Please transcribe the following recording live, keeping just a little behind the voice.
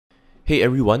Hey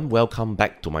everyone, welcome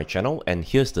back to my channel, and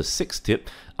here's the sixth tip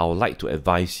I would like to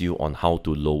advise you on how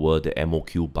to lower the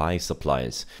MOQ by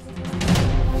suppliers.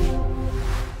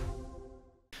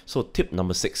 So tip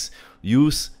number 6,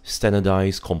 use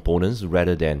standardized components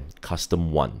rather than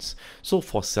custom ones. So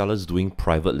for sellers doing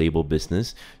private label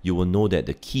business, you will know that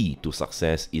the key to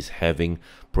success is having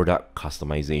product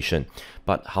customization.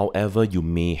 But however, you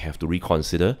may have to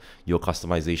reconsider your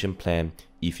customization plan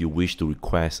if you wish to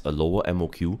request a lower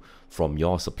MOQ from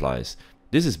your suppliers.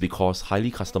 This is because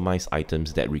highly customized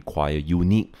items that require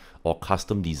unique or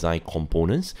custom design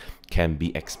components can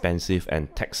be expensive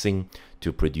and taxing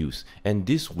to produce, and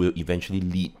this will eventually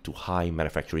lead to high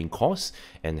manufacturing costs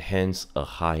and hence a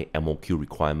high MOQ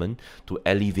requirement to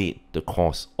elevate the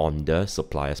cost on the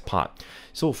supplier's part.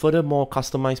 So furthermore,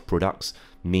 customized products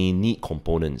may need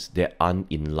components that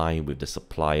aren't in line with the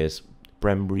supplier's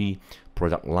primary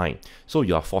product line. So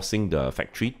you are forcing the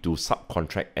factory to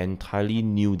subcontract entirely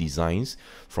new designs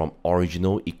from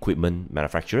original equipment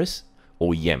manufacturers,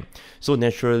 OEM. So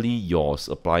naturally, your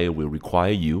supplier will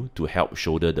require you to help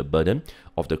shoulder the burden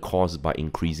of the cost by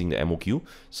increasing the MOQ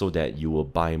so that you will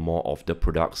buy more of the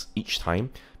products each time,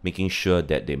 making sure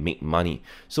that they make money.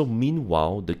 So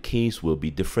meanwhile, the case will be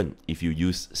different if you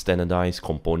use standardized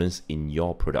components in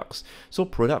your products. So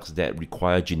products that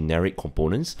require generic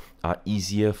components are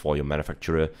easier for your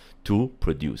manufacturer to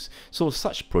produce. So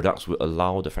such products will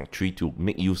allow the factory to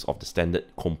make use of the standard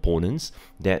components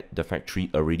that the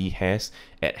factory already has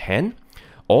at hand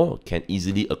or can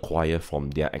easily acquire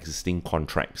from their existing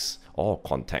contracts or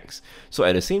contacts. So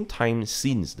at the same time,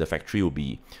 since the factory will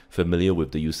be familiar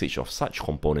with the usage of such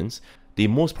components, they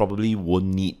most probably won't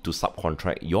need to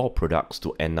subcontract your products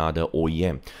to another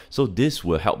OEM. So this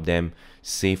will help them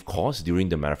save costs during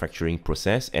the manufacturing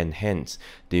process, and hence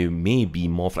they may be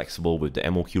more flexible with the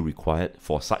MOQ required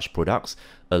for such products,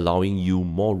 allowing you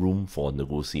more room for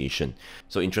negotiation.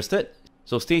 So interested?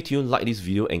 So stay tuned, like this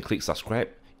video and click subscribe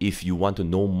if you want to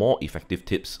know more effective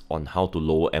tips on how to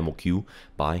lower MOQ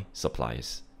by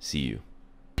suppliers. See you.